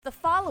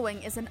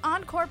following is an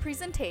encore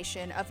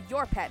presentation of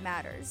Your Pet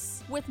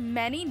Matters, with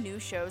many new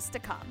shows to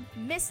come.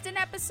 Missed an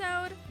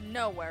episode?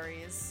 No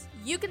worries.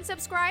 You can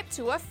subscribe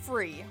to a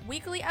free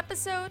weekly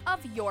episode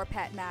of Your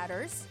Pet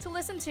Matters to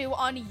listen to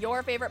on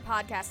your favorite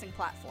podcasting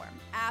platform.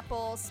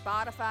 Apple,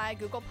 Spotify,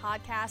 Google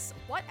Podcasts,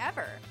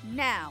 whatever.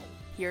 Now,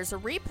 here's a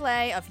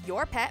replay of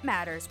Your Pet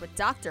Matters with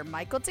Dr.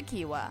 Michael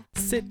Takiwa.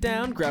 Sit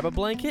down, grab a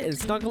blanket, and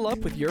snuggle up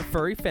with your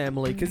furry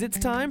family, because it's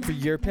time for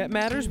Your Pet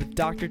Matters with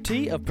Dr.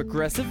 T of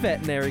Progressive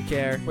Veterinary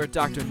Care, where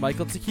Dr.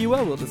 Michael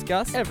Takiwa will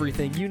discuss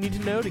everything you need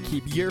to know to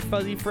keep your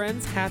fuzzy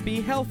friends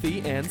happy,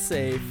 healthy, and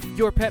safe.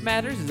 Your Pet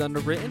Matters is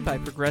underwritten by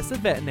Progressive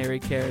Veterinary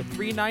Care,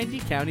 390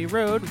 County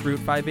Road, Route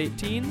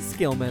 518,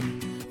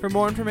 Skillman. For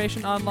more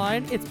information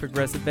online, it's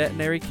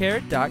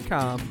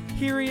progressiveveterinarycare.com.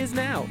 Here he is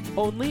now,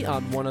 only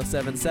on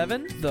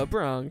 107.7 The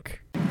Bronc.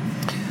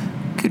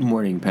 Good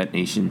morning, Pet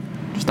Nation.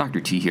 It's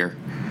Dr. T here,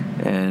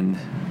 and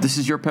this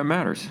is Your Pet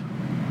Matters.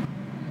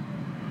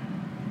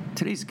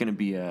 Today's going to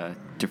be a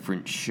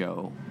different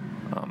show,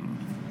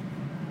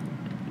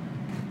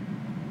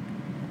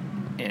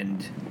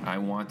 and I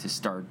want to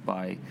start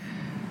by,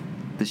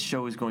 this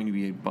show is going to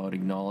be about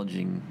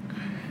acknowledging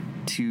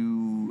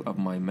two of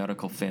my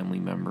medical family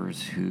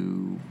members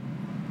who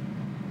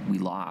we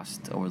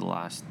lost over the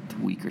last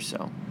week or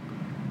so.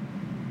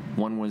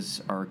 One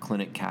was our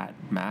clinic cat,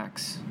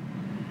 Max,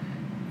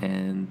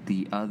 and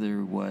the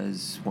other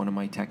was one of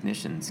my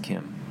technicians,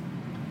 Kim.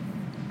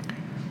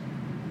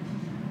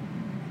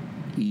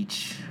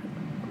 Each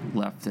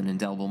left an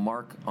indelible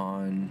mark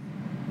on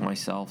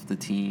myself, the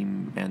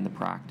team, and the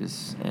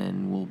practice,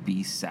 and will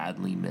be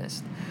sadly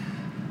missed.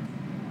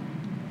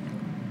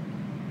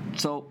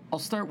 So I'll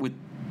start with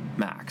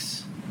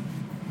Max.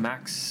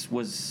 Max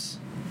was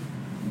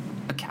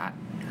a cat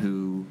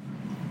who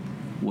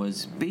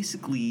was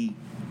basically,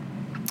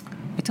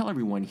 I tell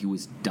everyone he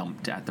was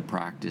dumped at the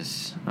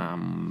practice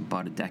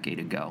about a decade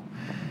ago.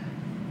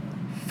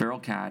 Feral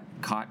cat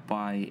caught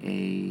by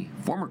a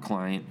former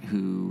client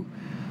who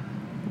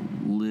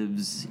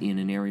lives in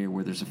an area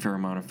where there's a fair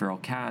amount of feral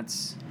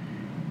cats.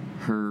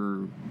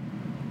 Her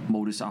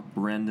modus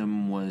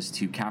operandum was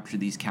to capture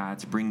these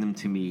cats, bring them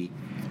to me.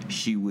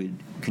 She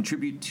would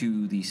contribute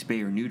to the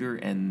spay or neuter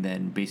and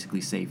then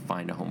basically say,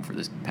 find a home for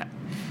this pet.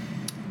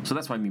 So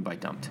that's what I mean by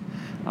dumped.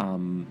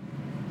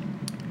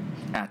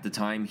 At the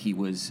time, he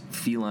was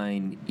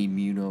feline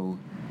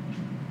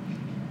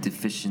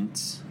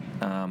immunodeficient,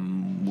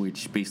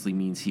 which basically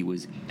means he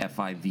was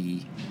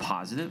FIV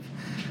positive.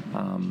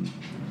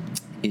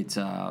 It's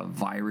a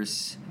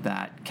virus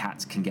that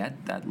cats can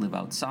get that live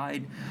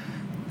outside,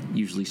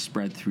 usually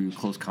spread through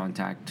close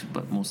contact,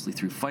 but mostly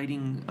through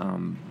fighting.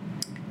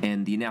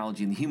 And the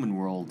analogy in the human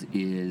world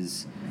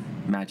is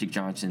Magic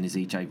Johnson is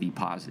HIV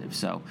positive.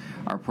 So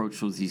our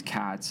approach with these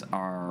cats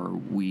are,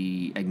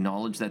 we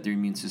acknowledge that their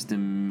immune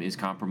system is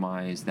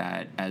compromised,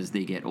 that as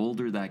they get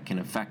older that can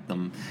affect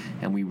them,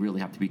 and we really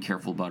have to be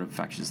careful about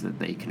infections that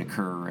they can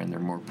occur, and they're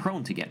more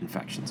prone to get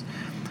infections.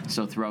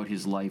 So throughout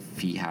his life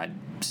he had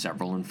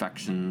several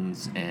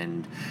infections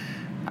and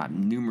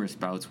numerous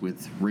bouts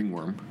with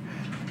ringworm,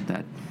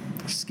 that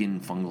skin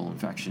fungal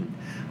infection.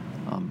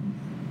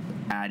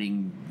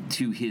 Adding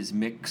to his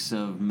mix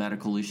of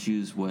medical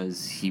issues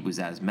was he was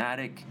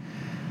asthmatic,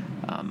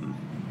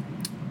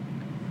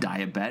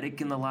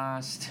 diabetic in the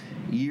last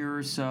year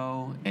or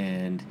so,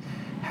 and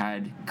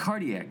had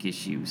cardiac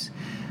issues.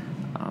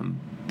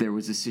 There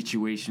was a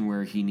situation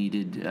where he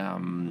needed,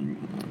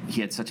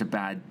 he had such a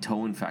bad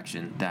toe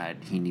infection that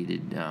he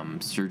needed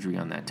surgery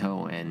on that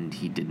toe, and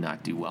he did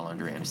not do well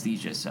under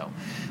anesthesia. So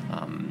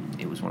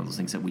it was one of those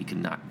things that we could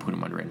not put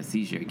him under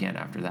anesthesia again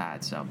after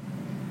that. So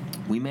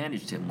we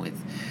managed him with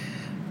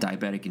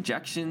diabetic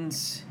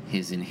injections,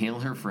 his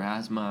inhaler for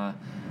asthma,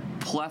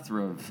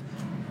 plethora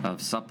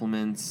of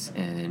supplements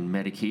and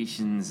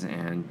medications,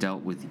 and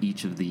dealt with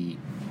each of the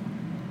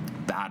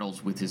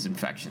battles with his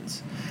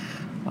infections.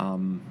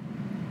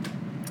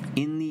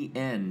 In the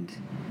end,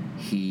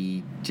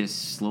 he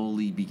just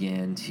slowly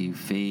began to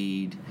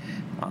fade.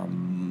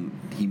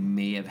 He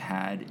may have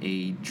had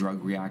a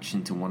drug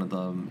reaction to one of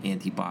the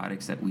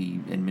antibiotics that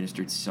we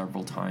administered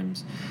several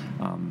times.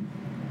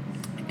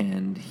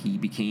 And he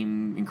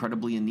became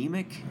incredibly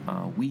anemic,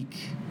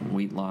 weak,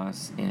 weight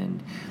loss,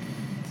 and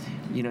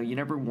you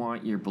never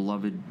want your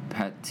beloved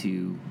pet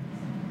to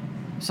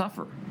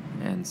suffer,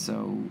 and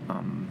so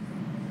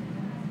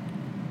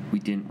we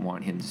didn't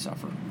want him to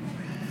suffer.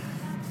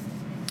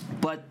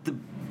 But the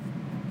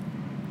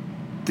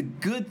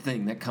good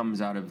thing that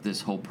comes out of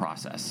this whole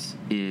process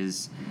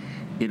is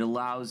it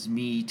allows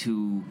me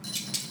to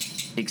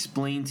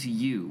explain to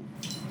you,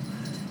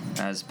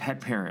 as pet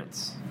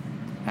parents,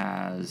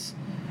 as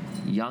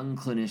young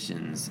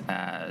clinicians,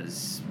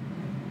 as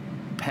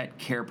pet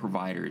care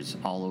providers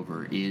all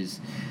over, is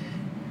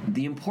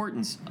the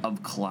importance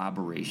of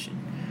collaboration.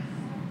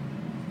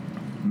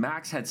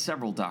 Max had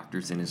several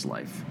doctors in his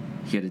life.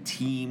 He had a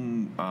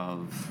team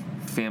of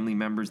family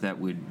members that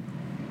would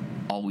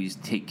always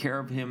take care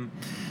of him.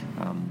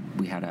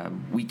 We had a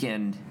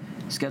weekend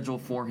schedule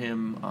for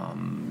him,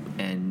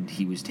 and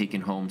he was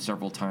taken home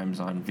several times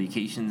on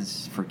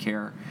vacations for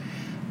care.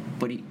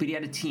 But he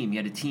had a team. He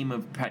had a team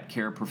of pet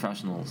care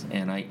professionals,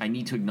 and I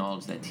need to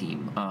acknowledge that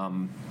team.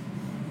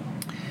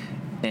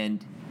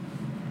 And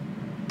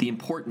the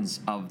importance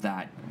of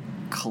that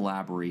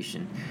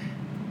collaboration.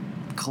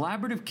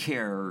 Collaborative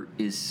care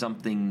is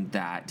something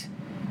that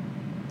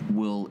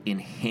will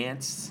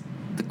enhance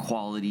the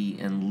quality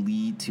and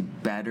lead to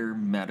better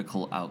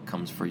medical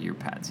outcomes for your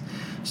pets.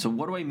 So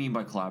what do I mean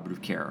by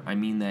collaborative care? I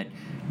mean that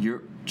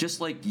you're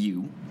just like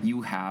you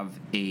have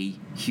a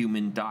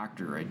human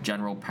doctor, a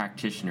general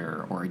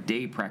practitioner, or a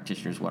day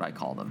practitioner is what I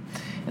call them,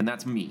 and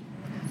that's me.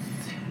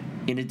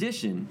 In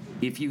addition,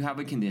 if you have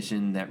a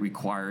condition that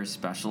requires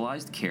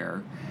specialized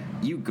care,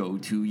 you go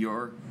to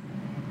your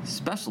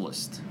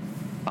specialist.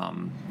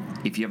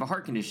 If you have a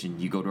heart condition,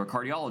 you go to a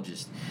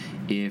cardiologist.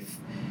 If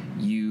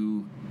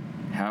you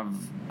have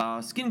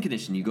a skin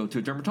condition, you go to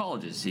a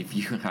dermatologist. If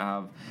you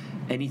have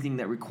anything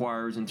that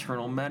requires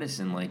internal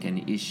medicine, like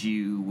an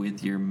issue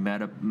with your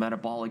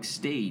metabolic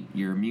state,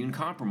 you're immune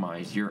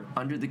compromised, you're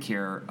under the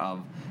care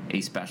of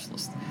a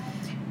specialist.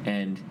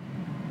 And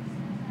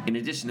in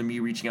addition to me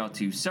reaching out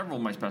to several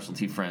of my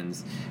specialty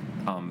friends,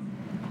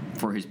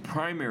 for his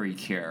primary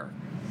care,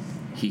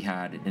 he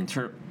had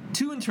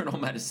two internal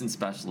medicine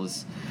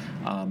specialists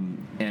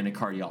and a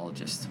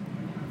cardiologist.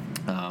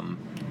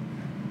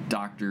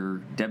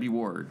 Dr. Debbie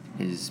Ward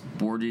is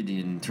boarded in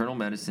internal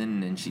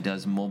medicine, and she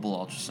does mobile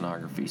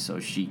ultrasonography. So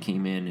she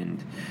came in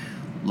and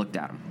looked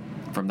at him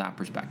from that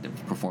perspective,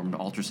 performed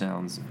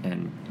ultrasounds,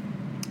 and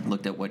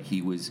looked at what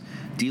he was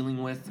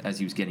dealing with as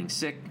he was getting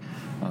sick,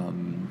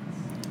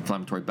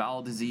 inflammatory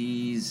bowel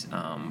disease,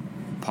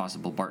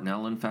 possible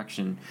Bartonella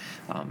infection.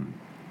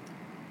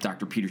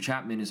 Dr. Peter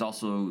Chapman is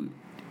also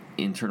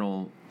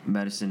internal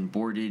medicine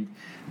boarded,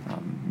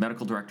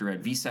 medical director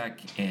at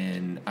VSEC,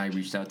 and I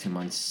reached out to him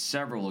on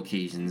several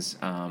occasions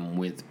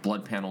with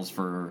blood panels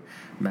for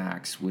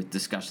Max, with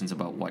discussions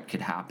about what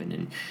could happen,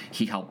 and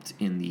he helped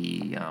in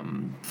the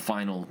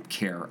final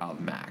care of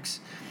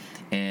Max.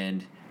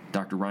 And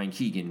Dr. Ryan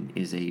Keegan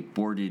is a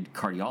boarded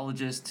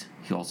cardiologist.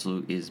 He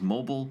also is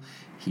mobile.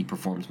 He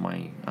performs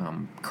my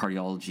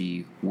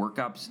cardiology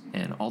workups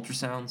and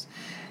ultrasounds,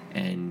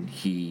 and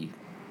he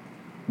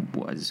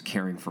was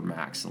caring for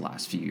Max the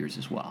last few years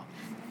as well.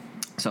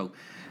 So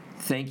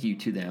thank you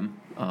to them.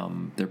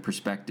 Their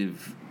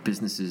prospective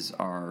businesses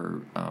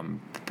are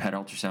Pet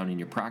Ultrasound in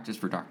Your Practice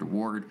for Dr.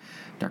 Ward.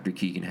 Dr.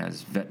 Keegan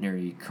has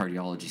veterinary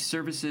cardiology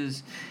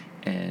services.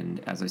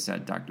 And as I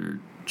said, Dr.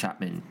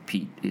 Chapman,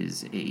 Pete,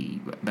 is a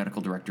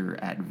medical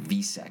director at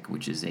VSEC,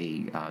 which is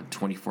a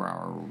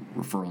 24-hour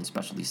referral and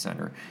specialty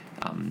center.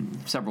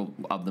 Several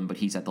of them, but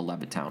he's at the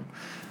Levittown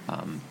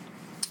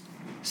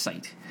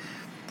site.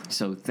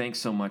 So thanks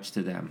so much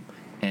to them.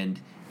 And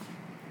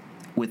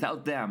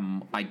without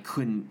them, I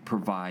couldn't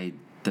provide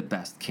the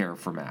best care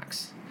for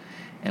Max.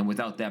 And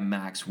without them,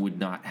 Max would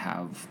not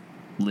have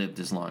lived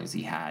as long as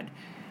he had.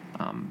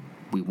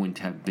 We wouldn't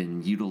have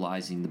been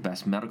utilizing the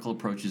best medical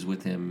approaches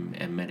with him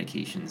and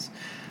medications.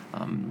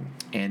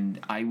 And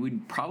I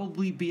would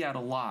probably be at a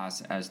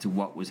loss as to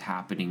what was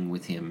happening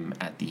with him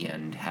at the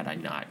end had I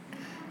not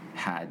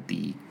had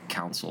the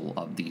counsel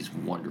of these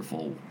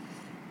wonderful,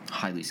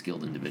 highly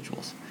skilled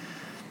individuals.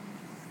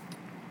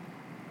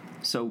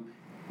 So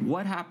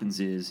what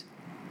happens is,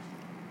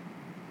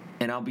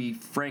 and I'll be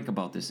frank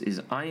about this, is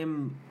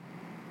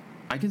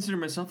I consider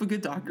myself a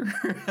good doctor,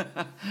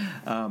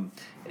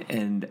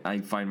 and I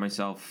find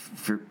myself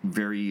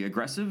very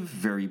aggressive,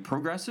 very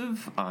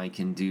progressive. I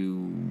can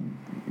do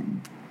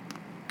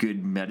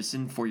good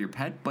medicine for your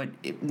pet, but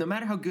no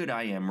matter how good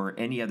I am or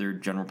any other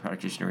general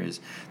practitioner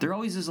is, there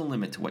always is a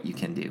limit to what you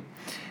can do.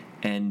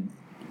 And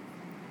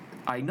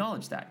I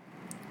acknowledge that.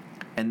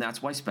 And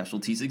that's why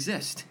specialties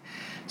exist.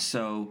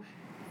 So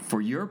for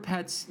your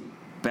pet's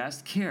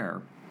best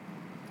care,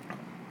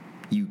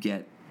 you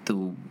get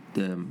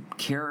the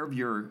care of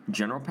your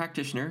general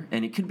practitioner,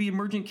 and it could be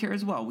emergent care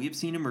as well. We have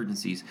seen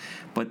emergencies,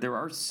 but there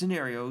are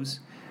scenarios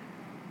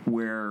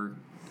where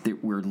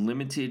we're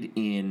limited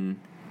in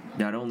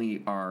not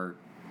only our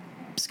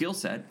skill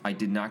set. I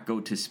did not go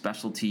to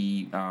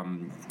specialty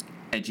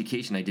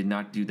education. I did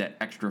not do that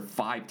extra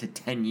 5 to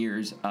 10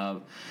 years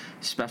of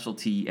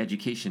specialty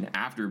education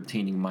after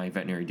obtaining my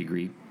veterinary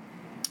degree.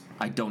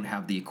 I don't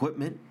have the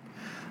equipment.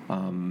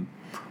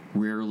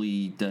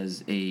 Rarely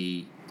does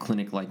a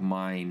clinic like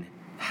mine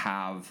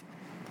have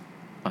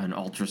not an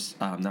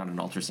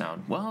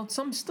ultrasound. Well,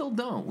 some still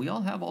don't. We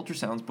all have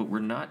ultrasounds, but we're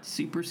not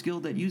super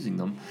skilled at using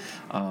them.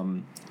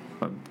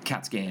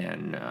 CAT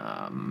scan,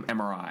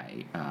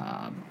 MRI,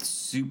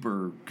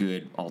 super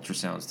good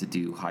ultrasounds to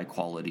do high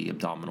quality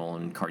abdominal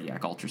and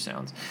cardiac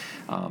ultrasounds.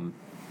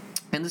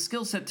 And the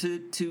skill set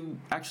to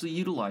actually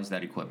utilize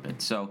that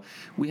equipment. So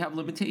we have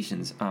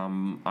limitations.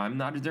 I'm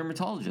not a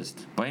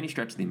dermatologist by any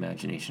stretch of the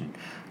imagination.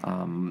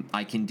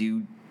 I can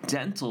do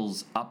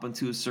dentals up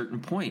until a certain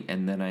point,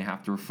 and then I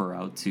have to refer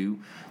out to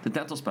the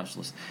dental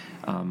specialist.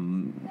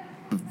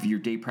 Your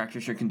day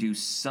practitioner can do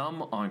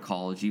some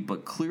oncology,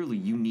 but clearly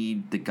you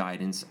need the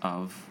guidance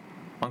of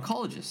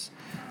oncologists.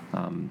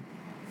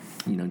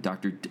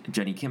 Dr.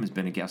 Jenny Kim has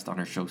been a guest on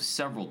our show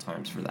several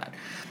times for that.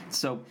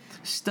 So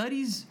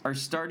studies are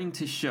starting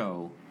to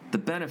show the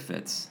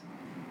benefits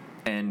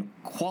and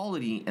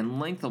quality and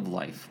length of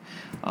life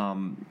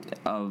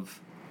of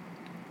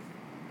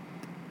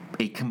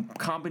a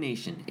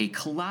combination, a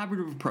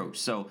collaborative approach.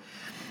 So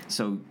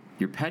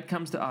your pet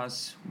comes to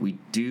us, we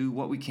do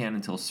what we can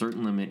until a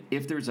certain limit.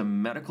 If there's a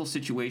medical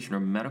situation or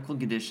medical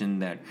condition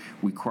that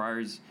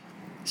requires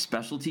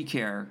specialty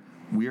care,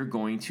 we are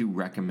going to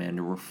recommend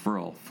a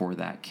referral for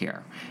that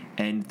care.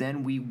 And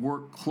then we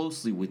work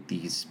closely with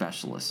these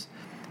specialists.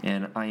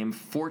 And I am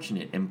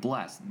fortunate and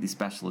blessed that these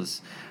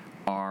specialists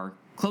are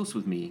close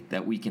with me,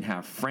 that we can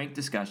have frank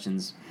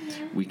discussions.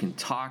 We can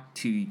talk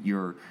to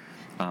your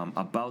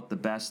about the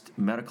best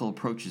medical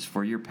approaches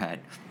for your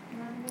pet,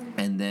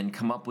 and then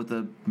come up with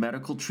a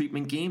medical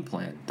treatment game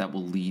plan that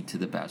will lead to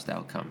the best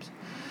outcomes.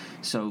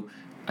 So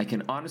I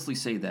can honestly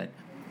say that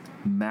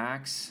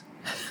Max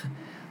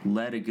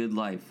led a good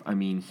life. I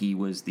mean, he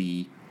was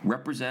the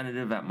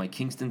representative at my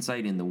Kingston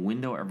site in the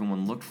window.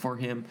 Everyone looked for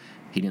him.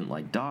 He didn't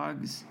like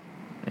dogs,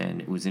 and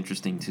it was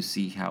interesting to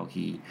see how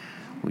he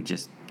would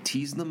just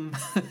tease them.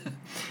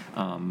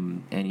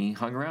 And he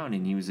hung around,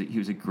 and he was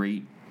a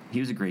great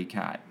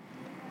cat.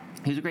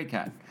 He was a great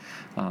cat,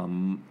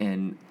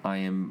 and I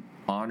am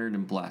honored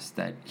and blessed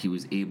that he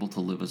was able to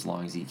live as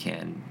long as he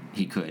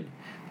could,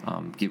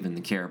 given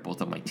the care both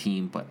of my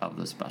team but of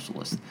the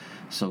specialists.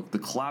 So the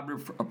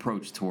collaborative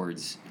approach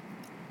towards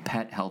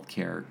pet health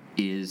care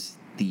is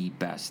the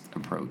best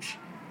approach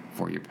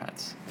for your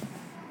pets.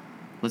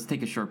 Let's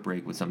take a short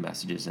break with some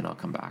messages, and I'll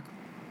come back.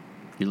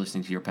 You're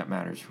listening to Your Pet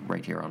Matters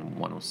right here on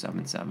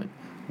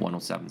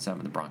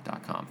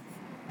 1077thebronc.com.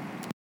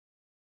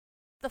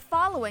 The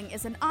following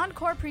is an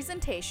encore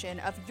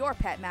presentation of Your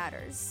Pet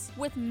Matters,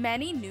 with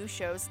many new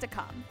shows to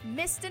come.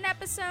 Missed an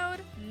episode?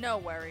 No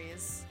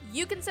worries.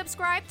 You can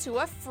subscribe to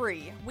a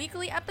free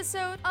weekly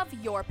episode of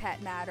Your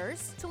Pet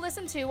Matters to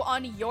listen to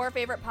on your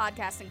favorite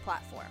podcasting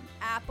platform.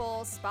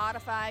 Apple,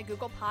 Spotify,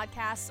 Google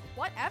Podcasts,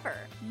 whatever.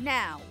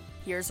 Now,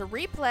 here's a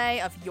replay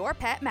of Your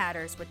Pet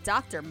Matters with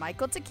Dr.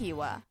 Michael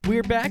Tekiwa.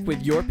 We're back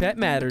with Your Pet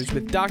Matters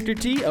with Dr.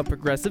 T of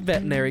Progressive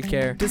Veterinary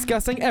Care,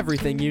 discussing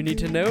everything you need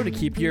to know to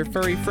keep your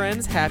furry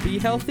friends happy,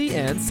 healthy,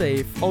 and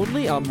safe.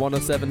 Only on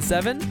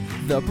 1077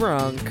 The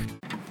Bronc.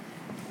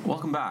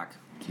 Welcome back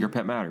to Your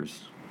Pet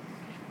Matters.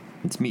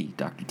 It's me,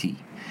 Dr. T.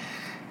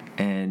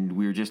 And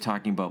we were just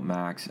talking about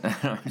Max.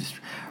 I'm just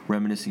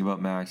reminiscing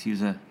about Max. He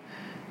was a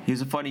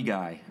funny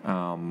guy.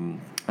 I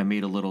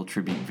made a little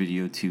tribute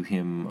video to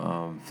him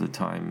of the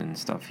time and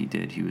stuff he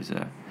did. He was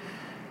a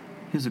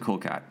cool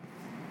cat.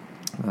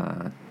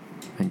 I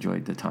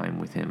enjoyed the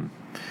time with him,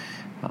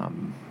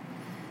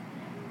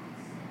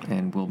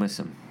 and we'll miss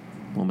him.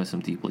 We'll miss him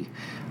deeply.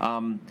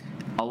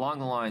 Along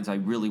the lines, I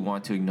really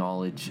want to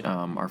acknowledge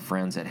our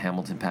friends at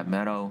Hamilton Pet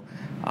Meadow.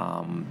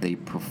 They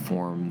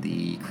perform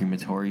the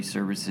crematory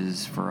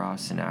services for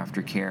us and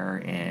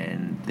aftercare,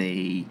 and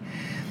they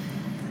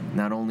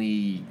not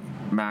only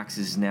Max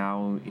is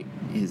now,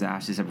 his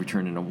ashes have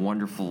returned in a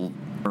wonderful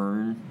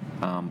urn,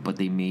 but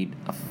they made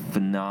a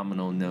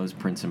phenomenal nose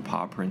prints and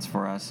paw prints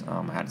for us.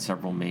 I had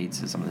several made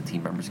so some of the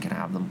team members can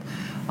have them,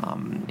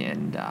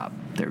 and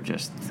they're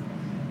just,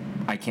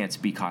 I can't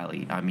speak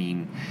highly. I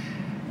mean,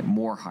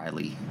 more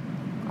highly.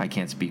 I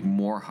can't speak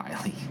more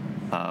highly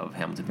of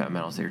Hamilton Pet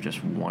Meadows. They're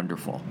just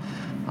wonderful.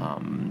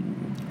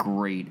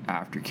 Great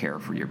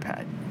aftercare for your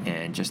pet,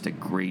 and just a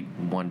great,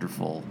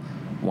 wonderful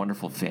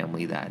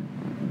family-run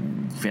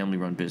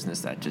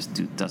business that just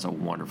does a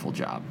wonderful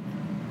job.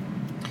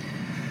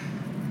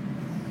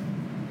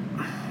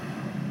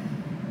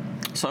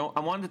 So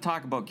I wanted to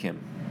talk about Kim.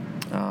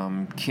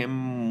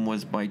 Kim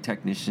was my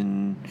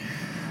technician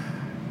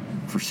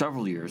for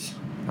several years,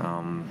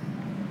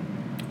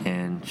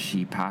 and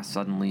she passed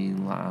suddenly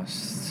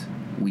last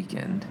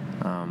weekend,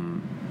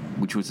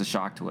 which was a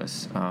shock to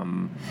us.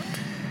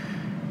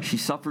 She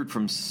suffered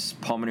from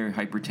pulmonary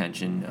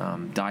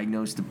hypertension,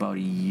 diagnosed about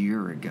a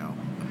year ago.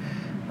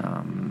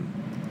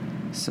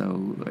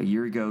 So a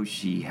year ago,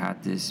 she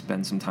had to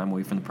spend some time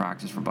away from the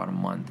practice for about a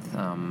month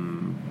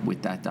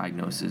with that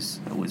diagnosis.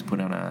 Was put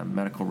on a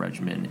medical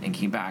regimen and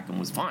came back and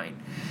was fine.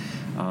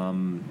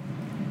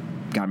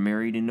 Got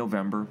married in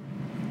November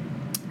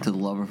to the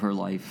love of her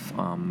life,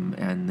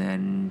 and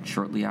then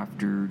shortly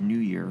after New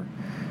Year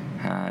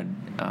had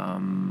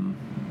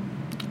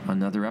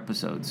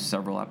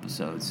several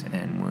episodes,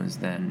 and was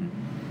then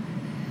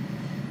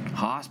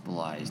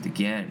hospitalized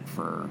again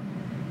for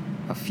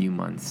a few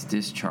months,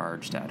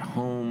 discharged at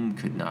home,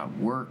 could not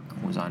work,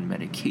 was on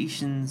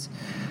medications,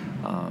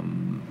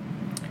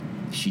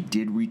 She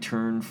did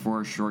return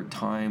for a short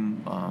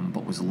time,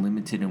 but was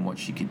limited in what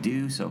she could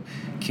do. So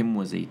Kim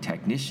was a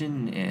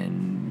technician,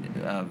 and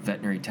a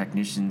veterinary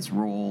technician's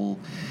role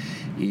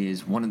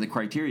is one of the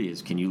criteria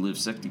is, can you lift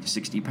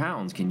 60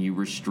 pounds? Can you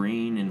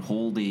restrain and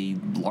hold a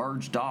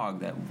large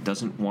dog that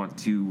doesn't want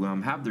to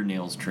have their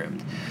nails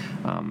trimmed?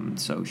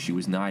 So she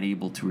was not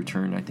able to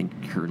return. I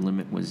think her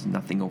limit was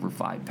nothing over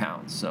 5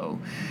 pounds. So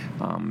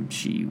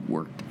she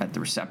worked at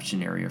the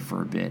reception area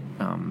for a bit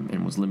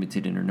and was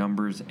limited in her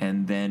numbers.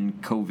 And then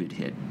COVID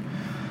hit.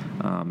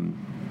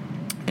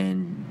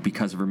 And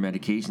because of her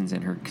medications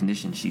and her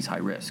condition, she's high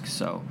risk.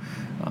 So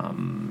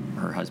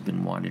her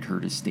husband wanted her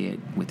to stay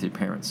with her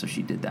parents, so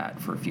she did that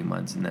for a few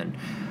months. And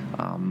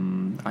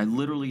then I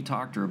literally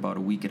talked to her about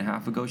a week and a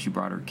half ago. She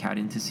brought her cat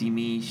in to see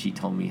me. She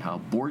told me how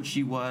bored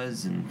she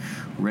was and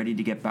ready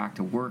to get back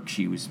to work.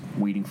 She was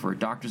waiting for a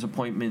doctor's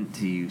appointment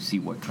to see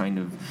what kind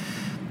of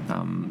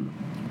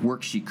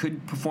work she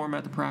could perform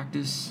at the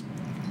practice.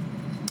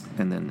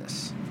 And then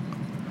this.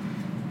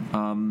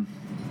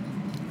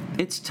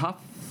 It's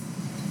tough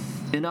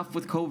enough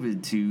with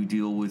COVID to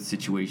deal with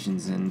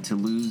situations, and to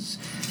lose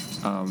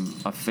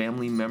a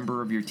family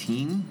member of your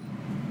team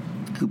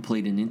who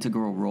played an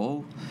integral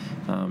role.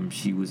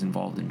 She was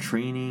involved in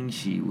training.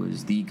 She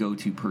was the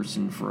go-to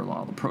person for a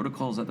lot of the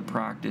protocols at the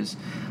practice.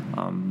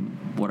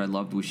 What I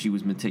loved was she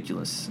was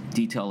meticulous,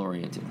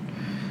 detail-oriented,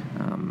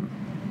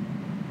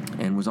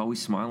 and was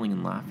always smiling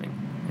and laughing,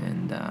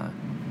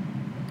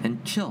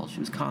 and chill. She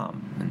was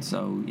calm, and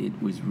so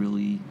it was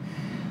really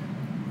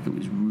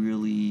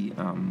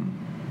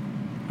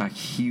a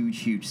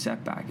huge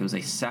setback. It was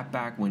a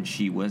setback when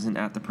she wasn't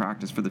at the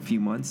practice for the few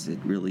months. It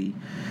really,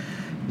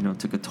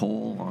 took a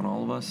toll on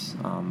all of us.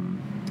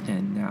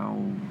 And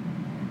now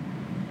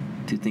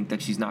to think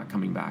that she's not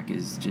coming back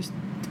is just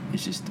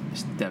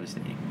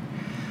devastating.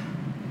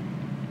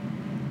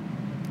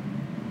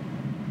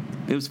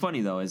 It was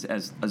funny though,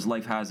 as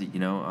life has it,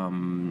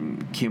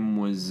 Kim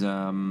was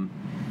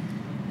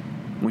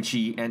when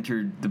she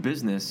entered the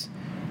business,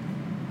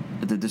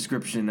 the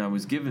description I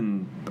was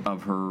given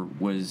of her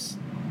was,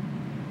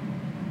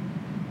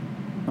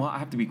 well, I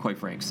have to be quite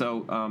frank.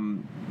 So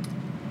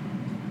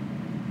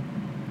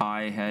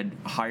I had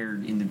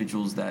hired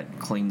individuals that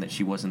claimed that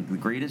she wasn't the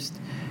greatest,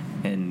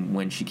 and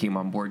when she came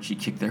on board, she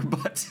kicked their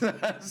butts.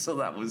 So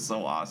that was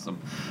so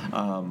awesome.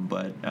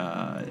 But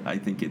I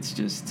think it's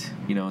just,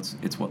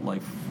 it's what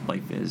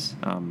life is.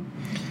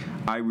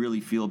 I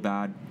really feel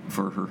bad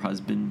for her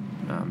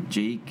husband,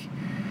 Jake.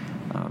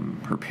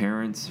 Her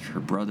parents, her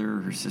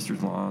brother, her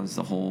sisters-in-laws,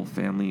 the whole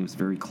family was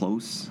very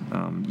close.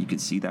 You could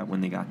see that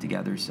when they got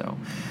together, so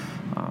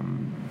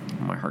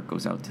my heart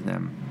goes out to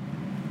them.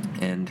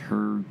 And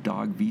her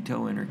dog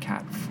Vito and her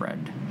cat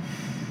Fred,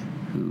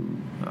 who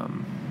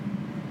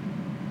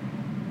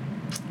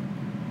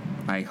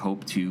I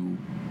hope to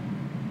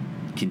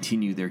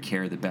continue their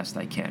care the best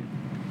I can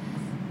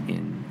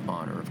in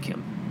honor of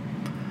Kim.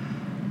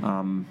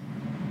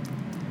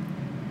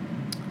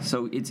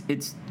 So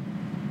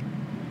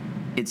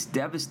it's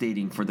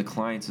devastating for the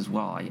clients as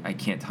well. I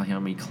can't tell you how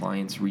many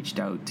clients reached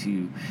out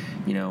to,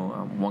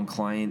 one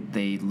client,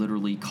 they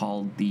literally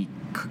called the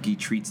cookie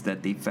treats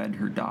that they fed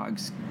her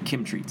dogs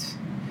Kim treats.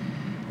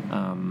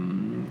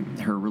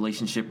 Her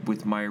relationship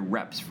with my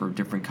reps for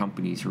different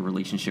companies, her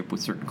relationship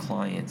with certain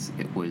clients,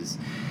 it was,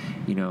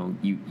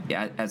 you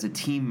as a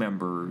team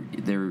member,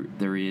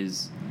 there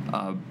is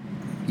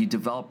you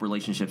develop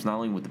relationships not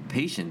only with the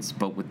patients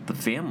but with the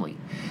family,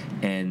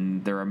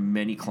 and there are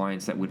many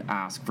clients that would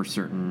ask for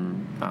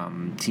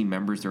certain team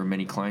members. There are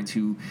many clients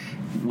who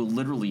will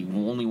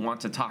only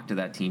want to talk to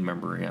that team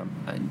member.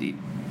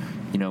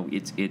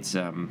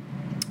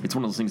 It's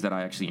one of those things that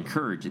I actually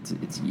encourage.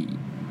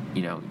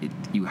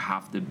 You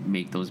have to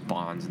make those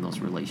bonds and those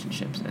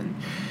relationships,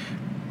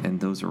 and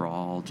those are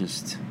all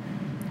just,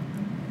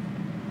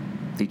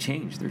 they're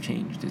changed.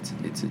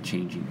 It's a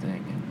changing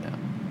thing, and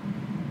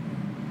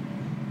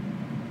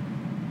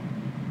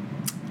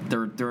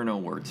there are no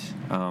words.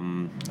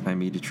 I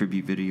made a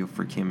tribute video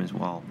for Kim as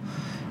well,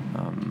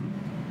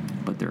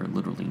 but there are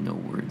literally no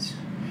words.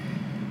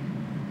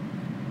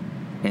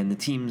 And the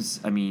teams,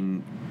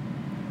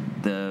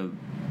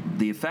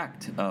 the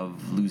effect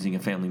of losing a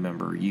family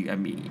member,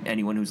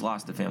 anyone who's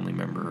lost a family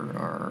member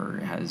or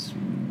has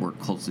worked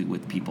closely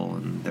with people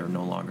and they're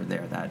no longer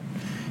there, that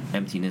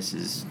emptiness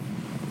is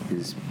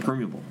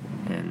permeable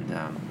and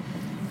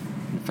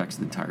affects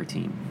the entire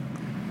team.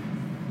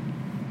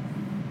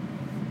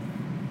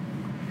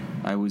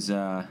 I was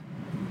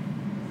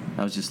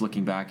just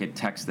looking back at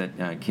texts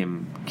that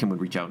Kim would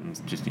reach out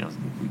and just,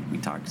 we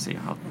talked to say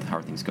how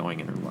are things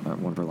going, and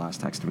one of her last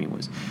texts to me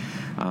was,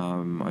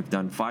 I've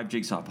done 5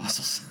 jigsaw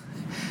puzzles.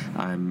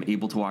 I'm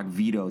able to walk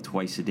Vito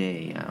twice a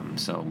day,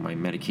 so my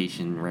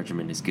medication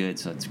regimen is good,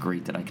 so it's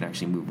great that I can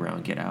actually move around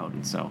and get out.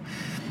 And so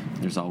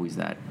there's always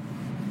that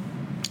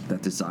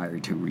desire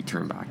to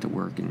return back to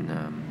work and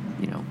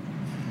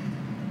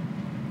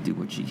do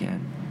what she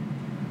can.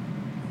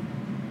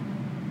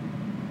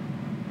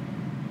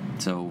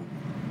 So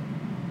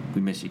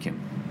we miss you,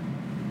 Kim.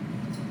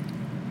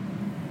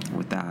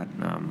 with that,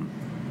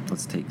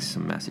 let's take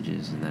some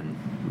messages and then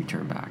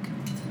return back.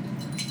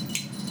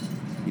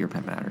 Your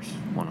Pet Matters,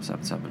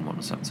 1077,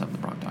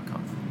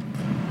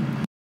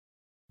 1077thebronx.com.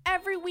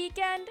 Every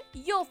weekend,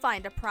 you'll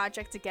find a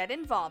project to get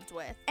involved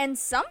with, and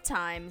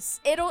sometimes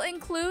it'll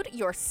include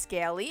your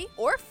scaly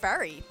or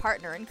furry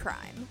partner in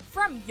crime.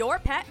 From Your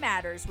Pet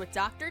Matters with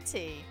Dr.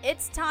 T,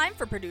 it's time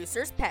for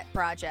Producer's Pet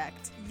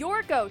Project,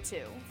 your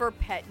go-to for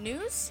pet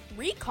news,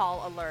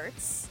 recall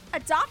alerts,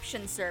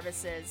 adoption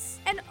services,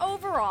 and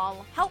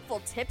overall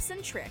helpful tips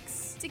and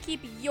tricks to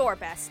keep your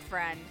best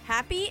friend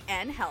happy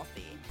and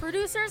healthy.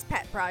 Producer's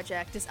Pet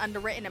Project is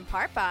underwritten in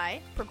part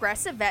by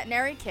Progressive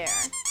Veterinary Care.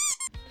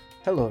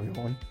 Hello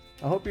everyone,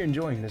 I hope you're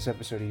enjoying this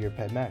episode of Your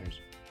Pet Matters.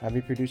 I'm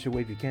your producer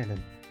Wade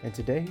Buchanan, and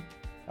today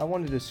I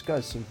want to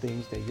discuss some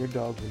things that your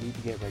dog will need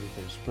to get ready for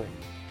the spring.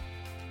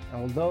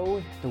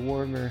 Although the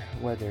warmer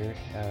weather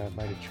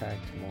might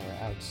attract more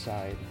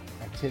outside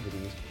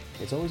activities,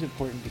 it's always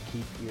important to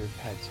keep your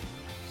pets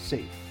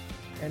safe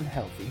and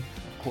healthy,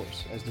 of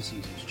course, as the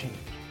seasons change.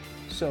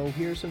 So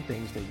here are some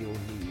things that you'll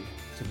need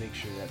to make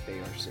sure that they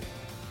are safe.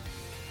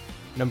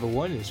 Number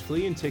 1 is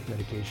flea and tick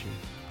medication.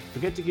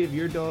 Forget to give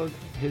your dog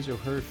his or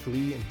her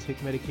flea and tick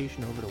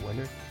medication over the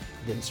winter,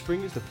 then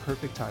spring is the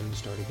perfect time to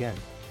start again.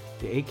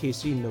 The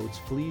AKC notes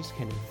fleas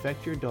can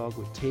infect your dog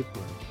with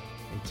tapeworm,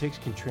 and ticks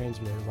can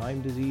transmit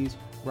Lyme disease,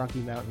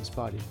 Rocky Mountain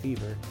spotted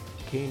fever,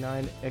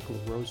 canine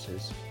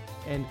ecclerosis,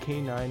 and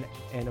canine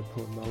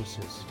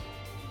anaplasmosis.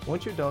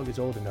 Once your dog is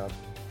old enough,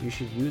 you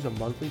should use a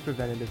monthly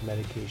preventative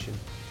medication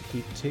to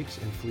keep ticks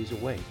and fleas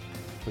away,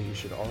 but you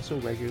should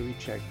also regularly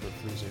check for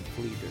fleas and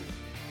flea dirt.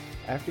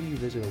 After you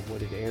visit a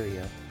wooded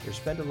area or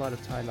spend a lot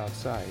of time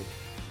outside,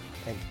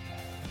 and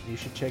you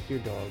should check your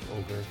dog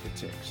over for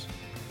ticks.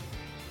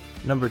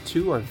 Number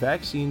 2 are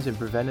vaccines and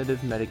preventative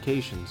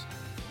medications.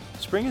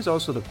 Spring is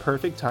also the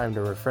perfect time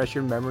to refresh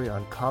your memory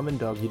on common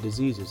doggy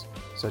diseases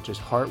such as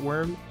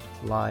heartworm,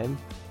 Lyme,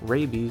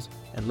 rabies,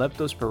 and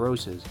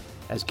leptospirosis,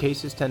 as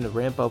cases tend to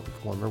ramp up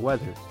with warmer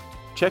weather.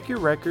 Check your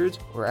records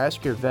or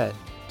ask your vet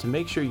to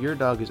make sure your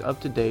dog is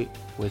up to date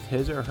with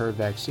his or her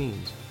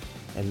vaccines.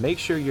 And make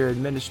sure you're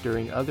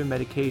administering other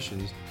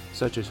medications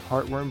such as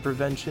heartworm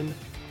prevention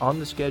on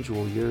the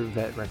schedule your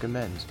vet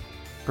recommends.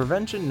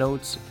 Prevention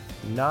notes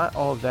not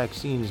all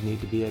vaccines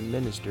need to be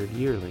administered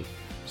yearly,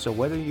 so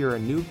whether you're a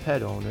new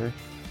pet owner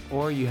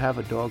or you have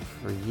a dog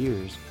for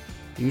years,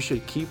 you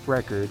should keep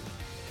record,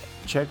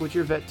 check with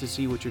your vet to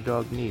see what your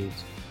dog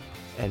needs,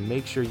 and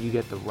make sure you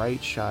get the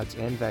right shots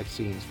and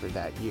vaccines for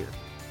that year.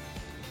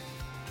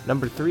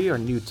 Number 3 are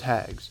new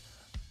tags.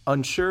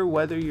 Unsure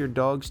whether your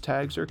dog's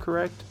tags are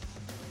correct?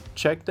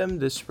 Check them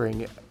this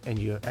spring,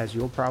 as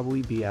you'll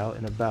probably be out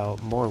and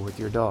about more with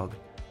your dog.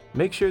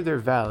 Make sure they're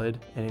valid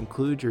and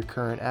include your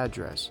current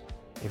address.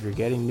 If you're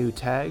getting new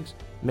tags,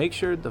 make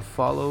sure to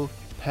follow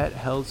Pet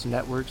Health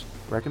Network's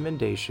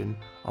recommendation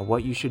on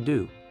what you should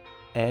do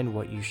and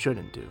what you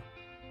shouldn't do.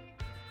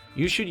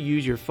 You should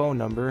use your phone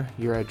number,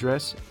 your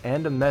address,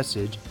 and a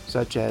message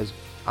such as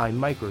 "I'm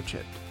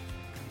microchipped,"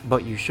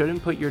 but you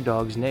shouldn't put your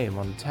dog's name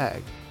on the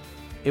tag.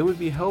 It would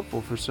be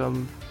helpful for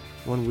someone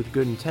with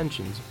good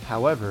intentions.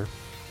 However,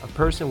 a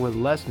person with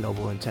less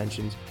noble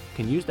intentions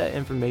can use that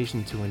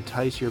information to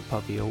entice your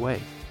puppy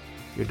away.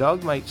 Your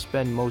dog might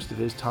spend most of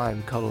his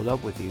time cuddled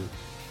up with you,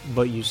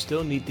 but you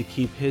still need to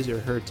keep his or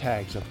her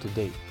tags up to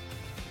date.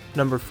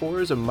 Number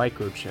 4 is a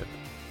microchip.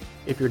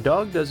 If your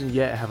dog doesn't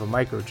yet have a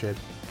microchip,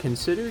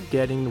 consider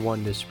getting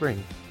one this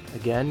spring.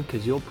 Again,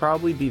 because you'll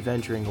probably be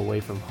venturing away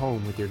from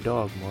home with your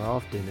dog more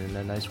often in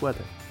the nice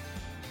weather.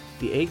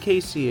 The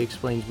AKC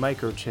explains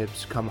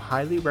microchips come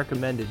highly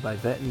recommended by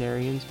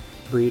veterinarians,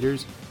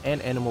 breeders,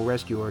 and animal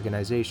rescue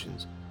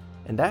organizations,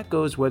 and that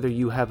goes whether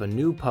you have a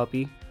new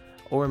puppy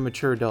or a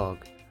mature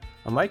dog.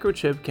 A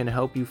microchip can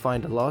help you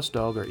find a lost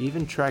dog or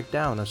even track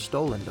down a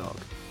stolen dog.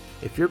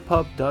 If your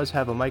pup does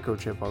have a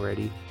microchip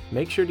already,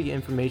 make sure the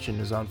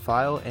information is on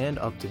file and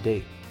up to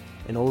date.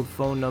 An old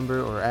phone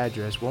number or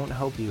address won't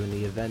help you in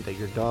the event that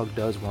your dog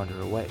does wander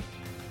away.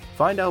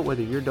 Find out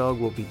whether your dog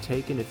will be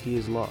taken if he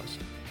is lost,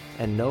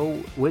 and know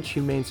which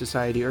Humane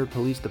Society or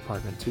police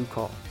department to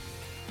call.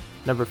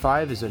 Number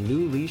 5 is a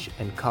new leash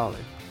and collar.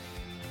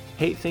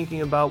 Hate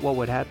thinking about what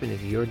would happen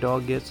if your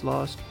dog gets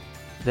lost?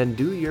 Then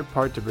do your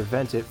part to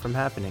prevent it from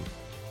happening.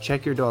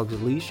 Check your dog's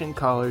leash and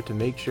collar to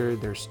make sure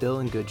they're still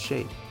in good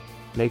shape.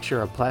 Make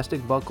sure a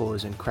plastic buckle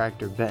isn't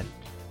cracked or bent,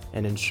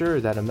 and ensure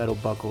that a metal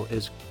buckle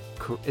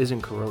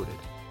isn't corroded.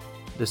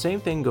 The same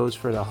thing goes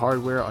for the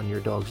hardware on your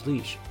dog's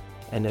leash,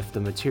 and if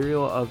the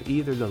material of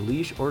either the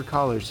leash or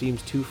collar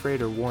seems too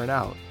frayed or worn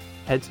out,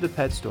 head to the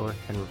pet store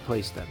and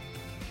replace them.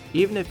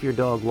 Even if your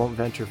dog won't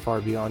venture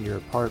far beyond your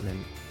apartment,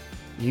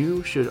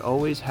 you should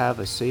always have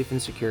a safe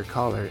and secure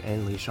collar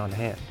and leash on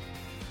hand.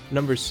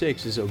 Number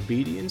 6 is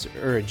obedience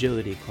or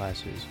agility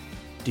classes.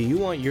 Do you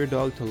want your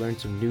dog to learn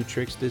some new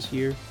tricks this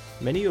year?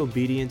 Many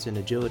obedience and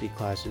agility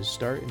classes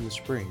start in the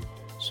spring,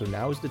 so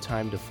now is the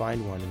time to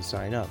find one and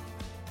sign up.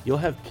 You'll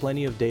have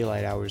plenty of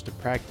daylight hours to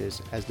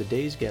practice as the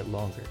days get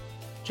longer.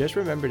 Just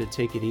remember to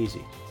take it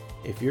easy.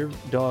 If your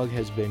dog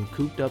has been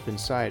cooped up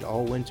inside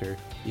all winter,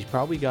 he's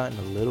probably gotten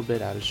a little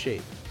bit out of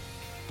shape.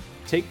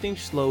 Take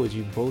things slow as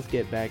you both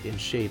get back in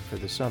shape for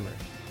the summer,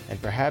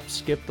 and perhaps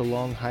skip the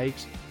long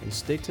hikes and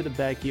stick to the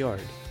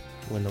backyard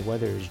when the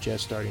weather is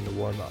just starting to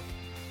warm up.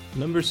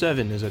 Number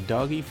 7 is a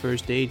doggy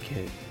first aid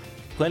kit.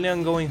 Planning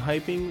on going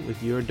hiking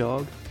with your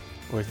dog,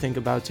 or think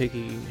about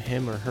taking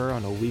him or her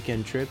on a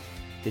weekend trip?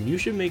 Then you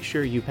should make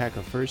sure you pack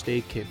a first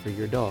aid kit for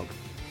your dog.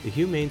 The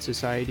Humane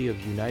Society of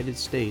the United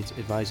States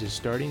advises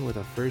starting with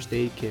a first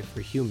aid kit for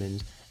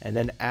humans and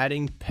then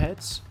adding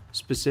pets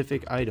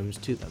specific items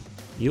to them.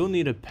 You'll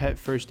need a pet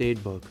first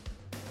aid book.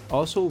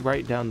 Also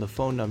write down the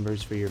phone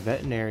numbers for your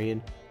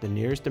veterinarian, the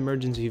nearest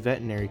emergency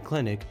veterinary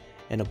clinic,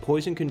 and a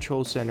poison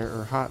control center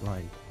or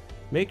hotline.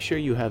 Make sure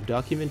you have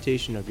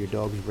documentation of your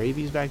dog's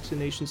rabies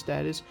vaccination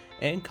status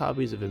and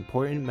copies of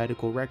important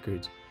medical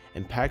records,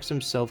 and pack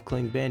some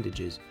self-cling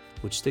bandages,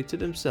 which stick to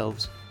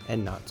themselves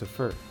and not to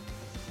fur.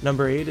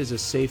 Number 8 is a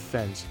safe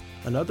fence.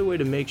 Another way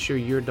to make sure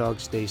your dog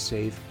stays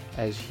safe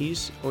as he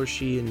or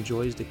she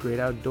enjoys the great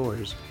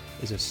outdoors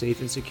is a safe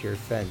and secure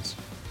fence.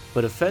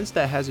 But a fence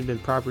that hasn't been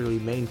properly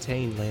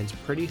maintained lands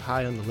pretty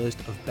high on the list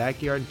of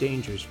backyard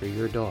dangers for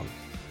your dog.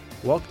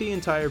 Walk the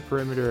entire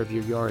perimeter of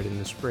your yard in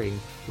the spring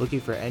looking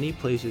for any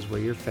places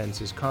where your fence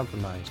is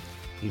compromised.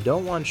 You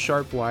don't want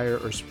sharp wire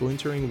or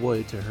splintering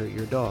wood to hurt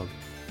your dog,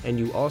 and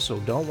you also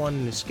don't want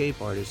an escape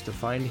artist to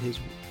find his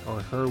or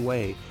her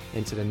way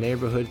into the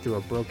neighborhood through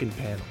a broken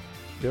panel.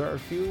 There are a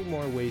few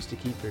more ways to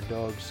keep your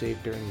dog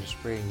safe during the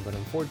spring, but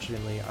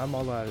unfortunately I'm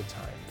all out of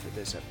time for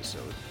this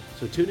episode.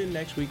 So tune in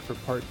next week for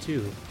part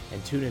 2,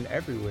 and tune in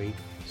every week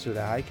so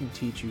that I can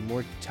teach you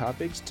more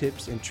topics,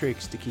 tips, and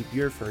tricks to keep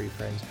your furry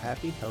friends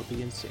happy,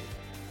 healthy, and safe.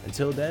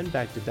 Until then,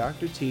 back to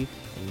Dr. T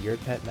and Your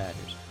Pet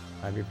Matters.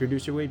 I'm your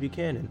producer, Wade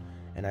Buchanan,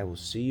 and I will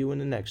see you in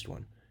the next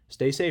one.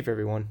 Stay safe,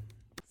 everyone.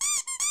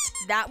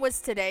 That was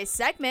today's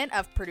segment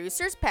of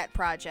Producer's Pet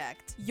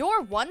Project,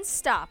 your one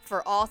stop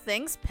for all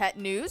things pet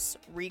news,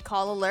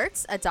 recall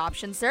alerts,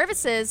 adoption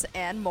services,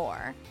 and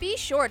more. Be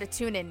sure to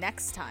tune in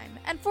next time,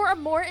 and for a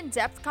more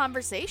in-depth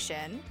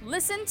conversation,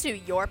 listen to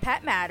Your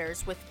Pet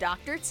Matters with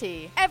Dr.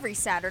 T every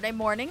Saturday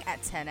morning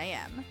at 10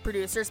 a.m.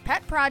 Producer's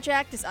Pet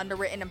Project is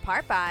underwritten in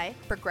part by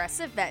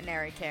Progressive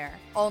Veterinary Care,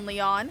 only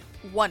on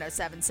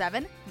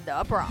 107.7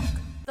 The Bronx.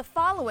 The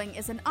following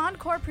is an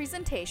encore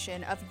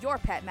presentation of Your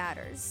Pet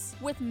Matters,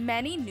 with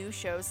many new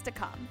shows to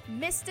come.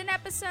 Missed an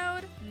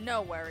episode?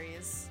 No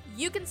worries.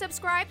 You can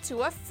subscribe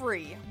to a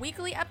free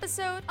weekly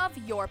episode of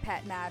Your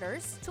Pet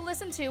Matters to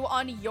listen to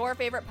on your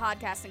favorite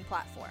podcasting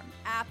platform.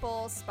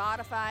 Apple,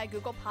 Spotify,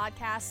 Google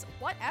Podcasts,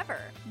 whatever.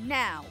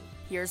 Now,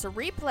 here's a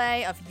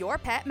replay of Your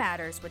Pet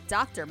Matters with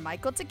Dr.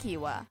 Michael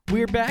Tekiwa.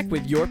 We're back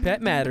with Your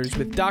Pet Matters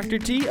with Dr.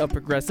 T of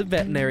Progressive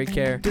Veterinary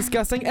Care,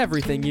 discussing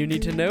everything you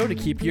need to know to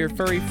keep your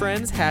furry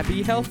friends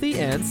happy, healthy,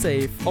 and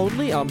safe.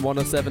 Only on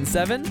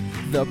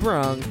 107.7 The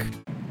Bronx.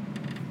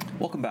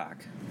 Welcome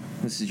back.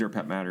 This is Your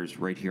Pet Matters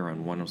right here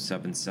on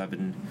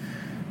 107.7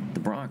 The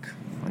Bronx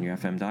on your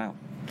FM dial.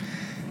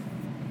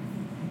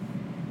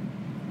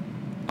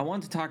 I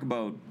wanted to talk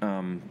about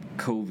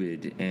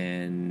COVID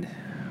and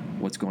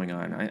what's going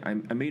on.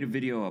 I made a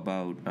video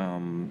about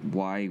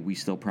why we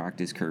still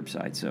practice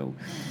curbside. So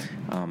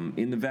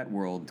in the vet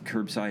world,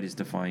 curbside is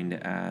defined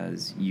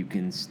as you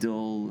can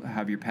still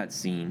have your pet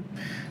seen.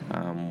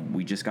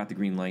 We just got the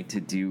green light to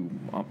do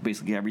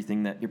basically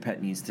everything that your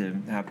pet needs to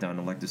have done,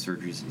 elective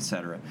surgeries,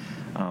 etc.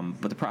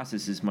 But the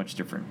process is much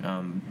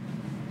different.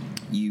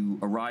 You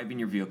arrive in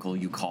your vehicle,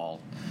 you call,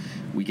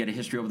 we get a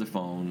history over the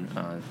phone,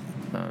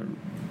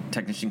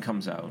 technician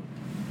comes out,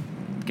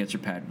 gets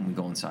your pet, and we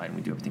go inside and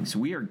we do everything. So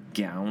we are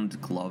gowned,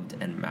 gloved,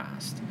 and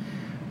masked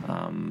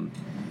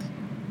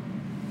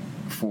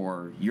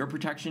for your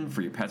protection,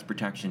 for your pet's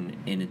protection,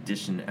 in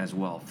addition as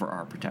well for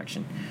our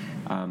protection.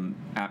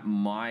 At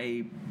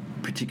my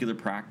particular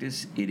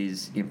practice, it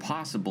is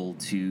impossible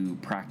to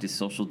practice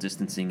social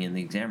distancing in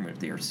the exam room.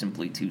 They are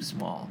simply too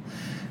small.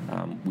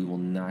 We will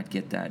not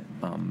get that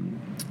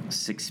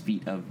 6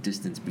 feet of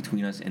distance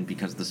between us, and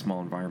because of the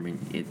small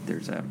environment,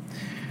 there's a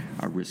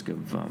risk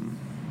of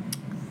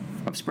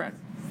spread,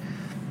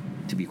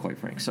 to be quite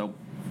frank. So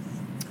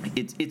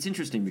it's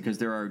interesting because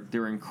there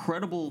are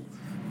incredible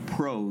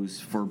pros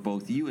for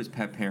both you as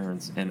pet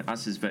parents and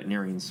us as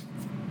veterinarians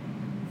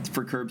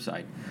for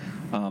curbside.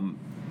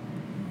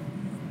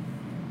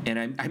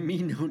 And I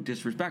mean no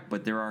disrespect,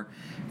 but there are,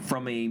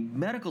 from a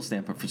medical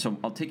standpoint, so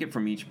I'll take it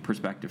from each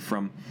perspective.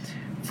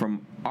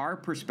 From our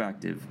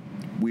perspective,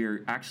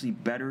 we're actually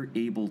better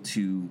able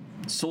to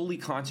solely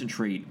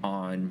concentrate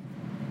on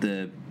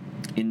the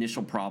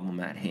initial problem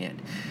at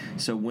hand.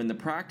 So when the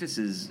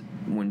practices,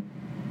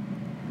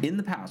 in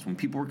the past, when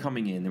people were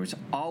coming in, there was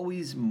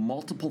always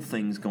multiple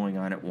things going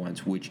on at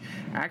once, which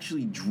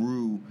actually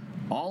drew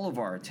all of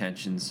our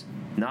attentions,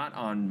 not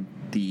on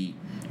the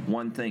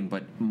one thing,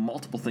 but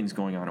multiple things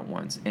going on at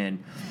once.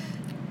 And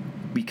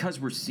because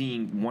we're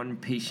seeing one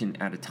patient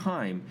at a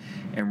time,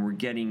 and we're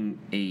getting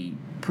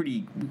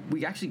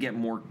we actually get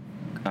more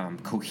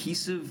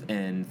cohesive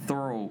and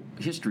thorough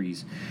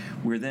histories,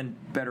 we're then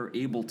better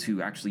able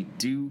to actually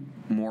do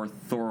more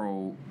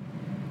thorough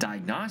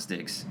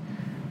diagnostics,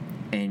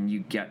 and you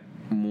get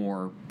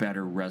more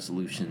better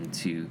resolution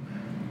to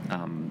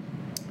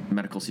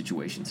medical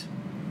situations.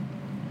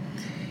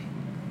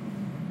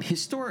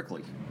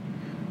 Historically,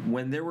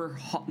 when there were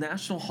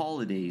national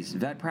holidays,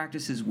 vet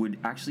practices would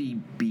actually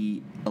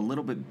be a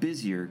little bit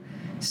busier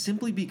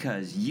simply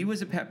because you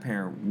as a pet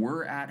parent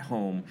were at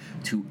home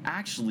to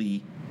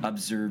actually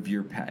observe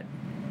your pet,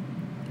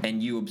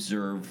 and you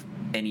observe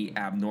any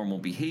abnormal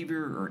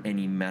behavior or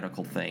any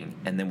medical thing,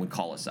 and then would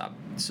call us up.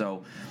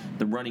 So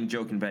the running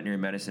joke in veterinary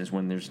medicine is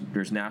when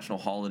there's national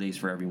holidays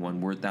for everyone,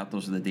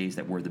 those are the days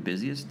that we're the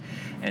busiest.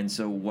 And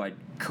so what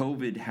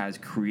COVID has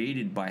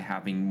created by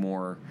having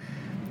more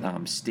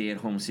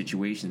stay-at-home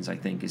situations, I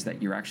think, is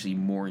that you're actually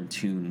more in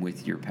tune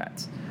with your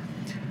pets.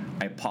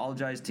 I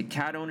apologize to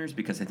cat owners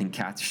because I think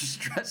cats are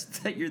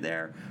stressed that you're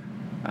there,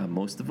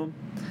 most of them.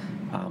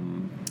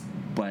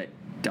 But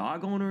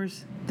dog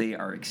owners, they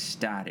are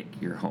ecstatic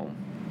you're home.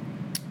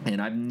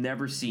 And I've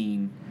never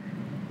seen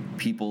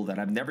people that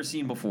I've never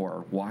seen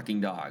before walking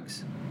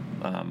dogs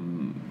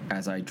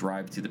as I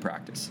drive to the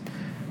practice.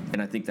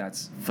 And I think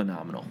that's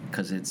phenomenal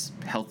because it's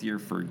healthier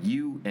for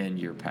you and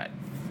your pet.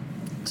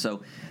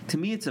 So to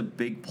me, it's a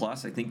big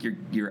plus. I think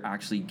you're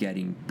actually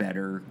getting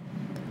better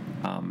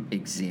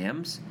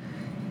exams.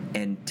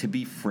 And to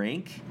be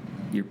frank,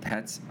 your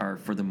pets are,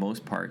 for the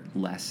most part,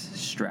 less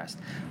stressed.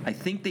 I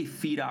think they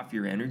feed off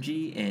your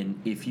energy, and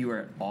if you are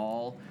at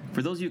all,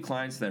 for those of you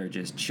clients that are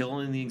just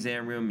chilling in the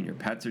exam room and your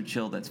pets are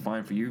chill, that's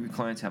fine. For your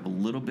clients have a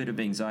little bit of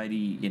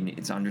anxiety, and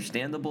it's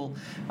understandable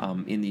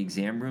in the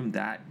exam room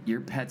that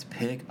your pets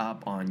pick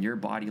up on your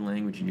body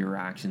language and your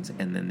actions,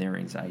 and then their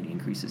anxiety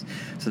increases.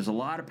 So there's a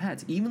lot of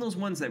pets, even those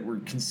ones that were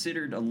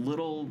considered a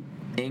little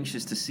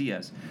anxious to see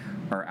us,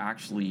 are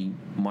actually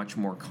much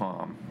more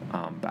calm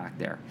back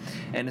there.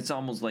 And it's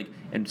almost like,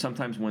 and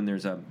sometimes when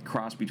there's a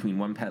cross between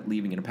one pet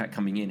leaving and a pet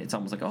coming in, it's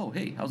almost like, oh,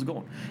 hey, how's it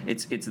going?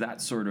 It's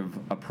that sort of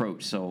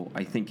approach. So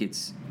I think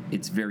it's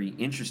very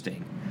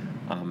interesting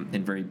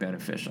and very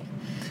beneficial.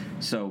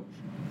 So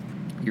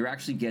you're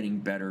actually getting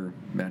better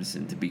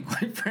medicine, to be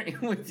quite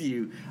frank with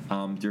you,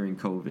 during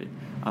COVID.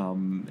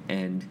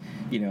 And,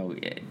 you know,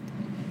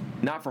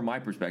 not from my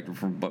perspective,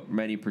 but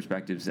many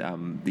perspectives,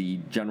 the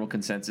general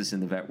consensus in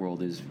the vet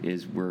world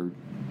is we're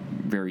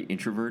very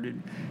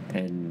introverted,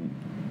 and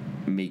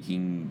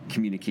making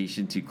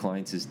communication to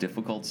clients is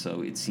difficult,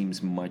 so it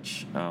seems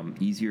much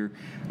easier.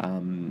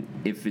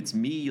 If it's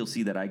me, you'll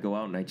see that I go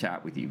out and I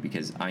chat with you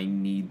because I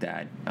need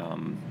that.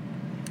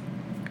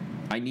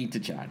 I need to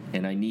chat,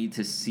 and I need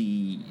to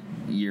see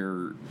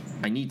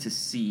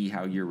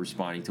how you're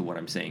responding to what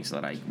I'm saying,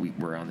 so that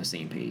we're on the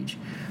same page.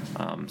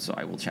 So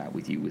I will chat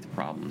with you with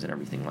problems and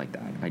everything like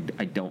that.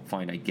 I don't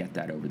find I get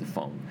that over the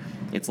phone.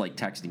 It's like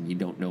texting. You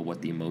don't know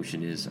what the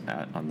emotion is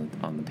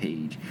on the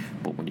page,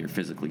 but when you're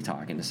physically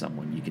talking to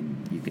someone,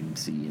 you can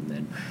see. And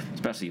then,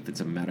 especially if it's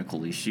a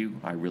medical issue,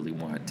 I really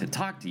want to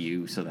talk to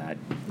you so that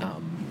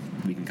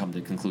we can come to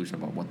a conclusion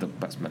about what the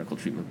best medical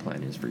treatment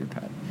plan is for your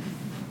pet.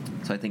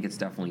 So I think it's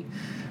definitely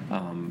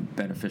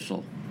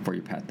beneficial for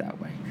your pet that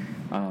way.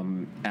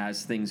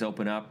 As things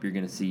open up, you're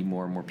going to see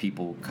more and more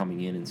people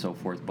coming in and so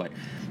forth. But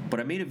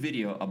I made a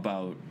video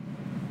about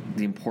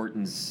the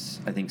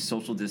importance. I think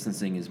social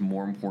distancing is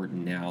more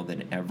important now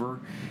than ever,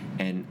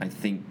 and I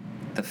think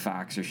the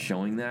facts are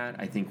showing that.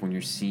 I think when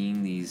you're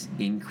seeing these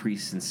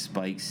increase in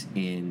spikes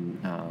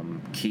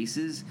in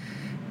cases,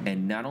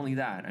 and not only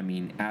that, I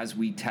mean, as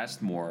we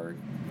test more,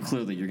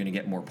 clearly you're going to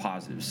get more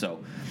positives.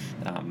 So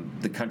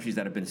the countries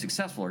that have been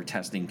successful are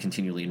testing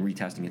continually and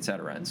retesting, et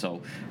cetera. And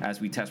so as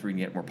we test, we're going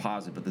to get more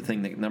positive. But the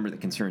number that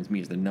concerns me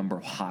is the number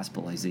of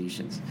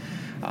hospitalizations.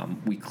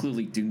 We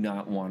clearly do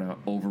not want to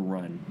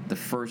overrun the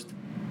first.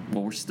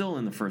 Well, we're still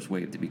in the first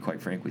wave, to be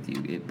quite frank with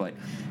you. But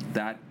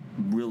that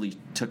really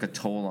took a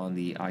toll on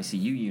the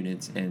ICU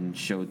units and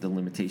showed the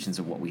limitations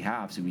of what we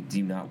have. So we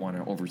do not want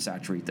to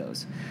oversaturate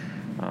those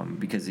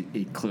because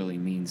it clearly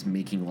means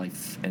making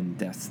life and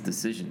death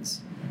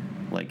decisions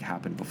like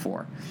happened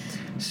before.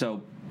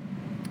 So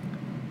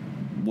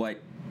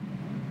what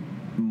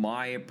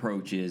my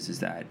approach is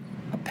that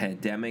a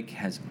pandemic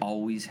has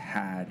always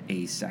had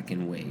a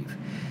second wave.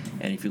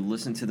 And if you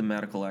listen to the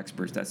medical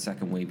experts, that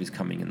second wave is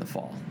coming in the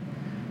fall.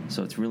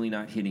 So it's really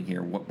not hitting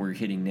here. What we're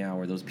hitting now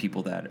are those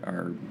people that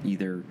are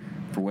either,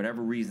 for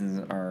whatever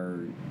reasons, are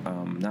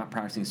not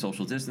practicing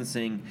social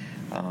distancing,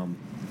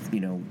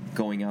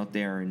 going out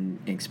there and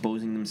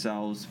exposing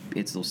themselves.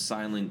 It's those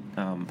silent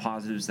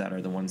positives that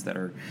are the ones that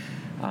are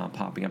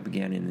popping up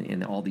again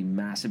in all the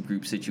massive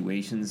group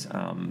situations.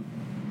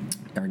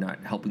 Are not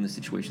helping the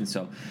situation.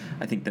 So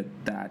I think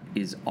that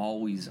is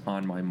always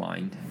on my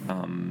mind,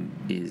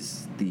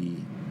 is the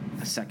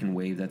second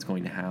wave that's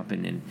going to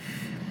happen. And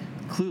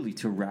clearly,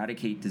 to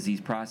eradicate disease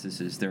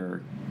processes,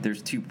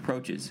 there's two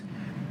approaches.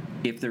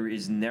 If there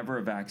is never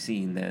a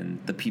vaccine,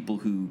 then the people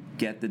who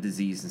get the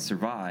disease and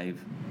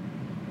survive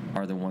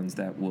are the ones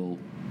that will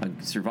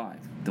survive.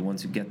 the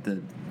ones who get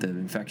the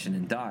infection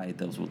and die,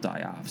 those will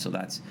die off. So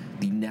that's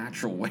the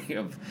natural way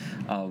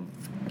of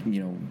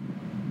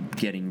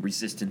getting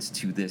resistance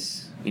to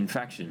this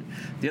infection.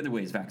 The other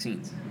way is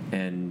vaccines.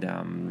 And,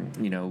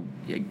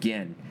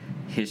 again,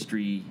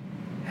 history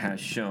has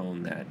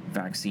shown that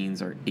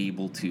vaccines are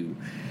able to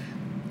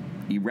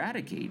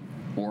eradicate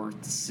or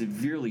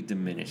severely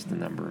diminish the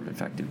number of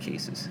infected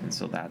cases. And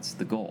so that's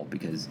the goal,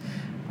 because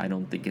I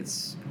don't think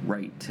it's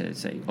right to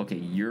say, okay,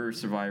 you're a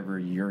survivor,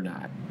 you're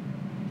not.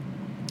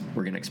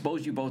 We're going to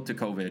expose you both to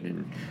COVID,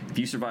 and if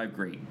you survive,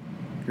 great.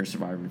 You're a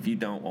survivor. If you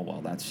don't, well,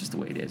 that's just the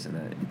way it is,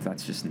 and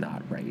that's just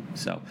not right.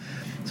 So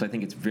I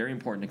think it's very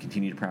important to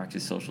continue to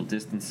practice social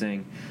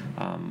distancing.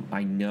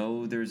 I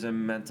know there's a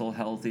mental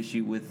health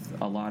issue with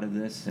a lot of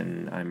this,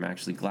 and I'm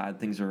actually glad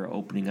things are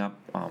opening up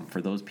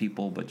for those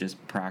people, but just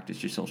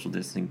practice your social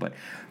distancing. But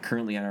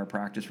currently at our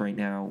practice right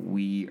now,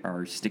 we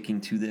are sticking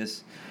to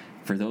this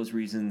for those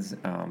reasons,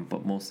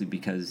 but mostly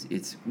because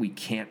we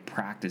can't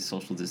practice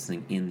social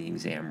distancing in the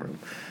exam room.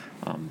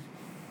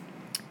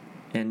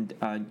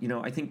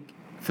 I think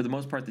for the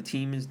most part, the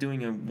team is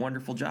doing a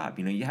wonderful job.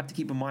 You have to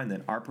keep in mind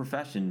that our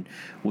profession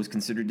was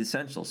considered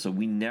essential, so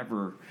we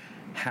never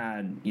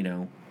had,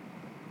 the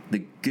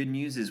good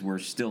news is we're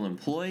still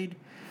employed,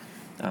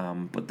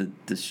 but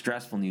the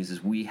stressful news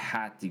is we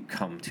had to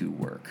come to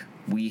work.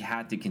 We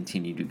had to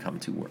continue to come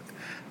to work,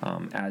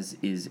 as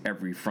is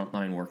every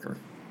frontline worker,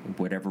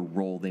 whatever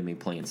role they may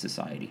play in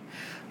society.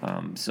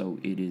 So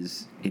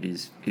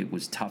it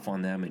was tough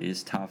on them. It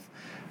is tough.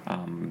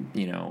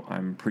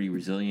 I'm pretty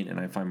resilient, and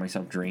I find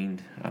myself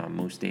drained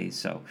most days.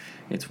 So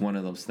it's one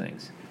of those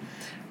things.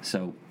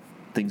 So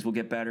things will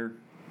get better.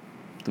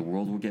 The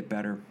world will get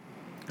better.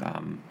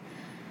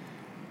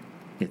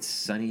 It's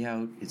sunny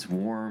out. It's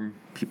warm.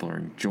 People are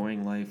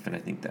enjoying life, and I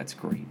think that's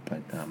great.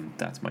 But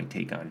that's my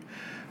take on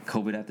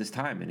COVID at this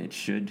time, and it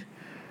should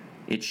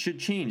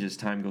change as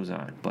time goes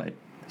on. But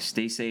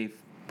stay safe.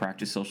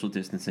 Practice social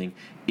distancing.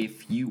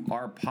 If you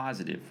are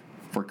positive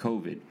for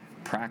COVID,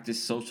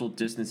 practice social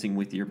distancing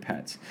with your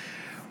pets.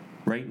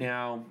 Right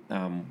now,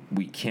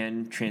 we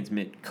can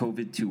transmit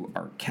COVID to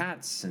our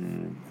cats,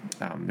 and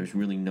there's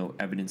really no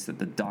evidence that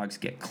the dogs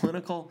get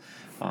clinical,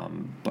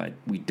 but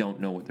we don't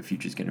know what the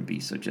future is going to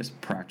be, so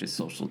just practice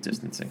social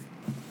distancing.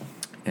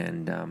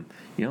 And,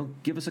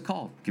 give us a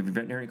call. Give your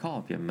veterinarian a call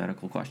if you have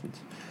medical questions.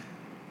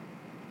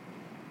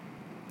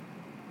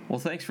 Well,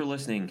 thanks for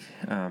listening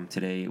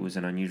today. It was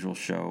an unusual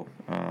show.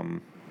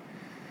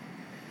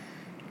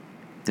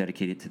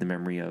 Dedicated to the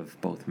memory of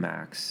both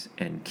Max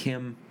and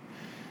Kim.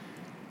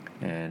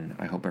 And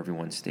I hope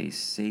everyone stays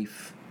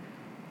safe.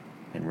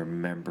 And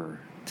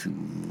remember to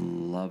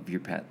love your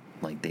pet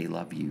like they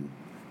love you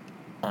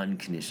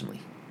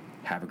unconditionally.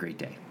 Have a great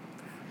day.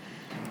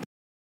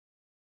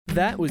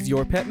 That was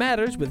Your Pet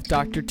Matters with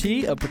Dr.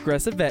 T of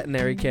Progressive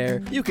Veterinary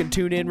Care. You can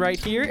tune in right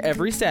here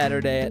every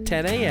Saturday at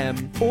 10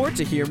 a.m. Or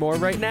to hear more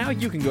right now,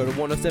 you can go to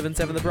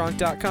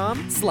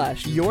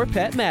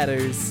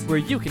 1077thebronx.com/yourpetmatters, where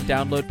you can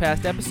download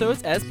past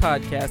episodes as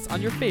podcasts on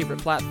your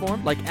favorite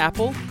platform like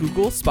Apple,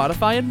 Google,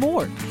 Spotify, and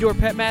more. Your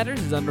Pet Matters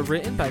is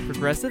underwritten by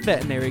Progressive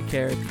Veterinary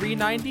Care,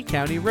 390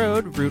 County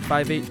Road, Route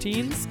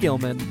 518,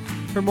 Skillman.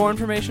 For more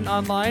information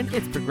online,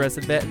 it's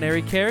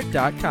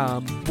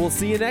progressiveveterinarycare.com. We'll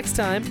see you next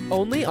time,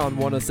 only on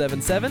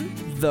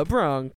 1077 The Bronx.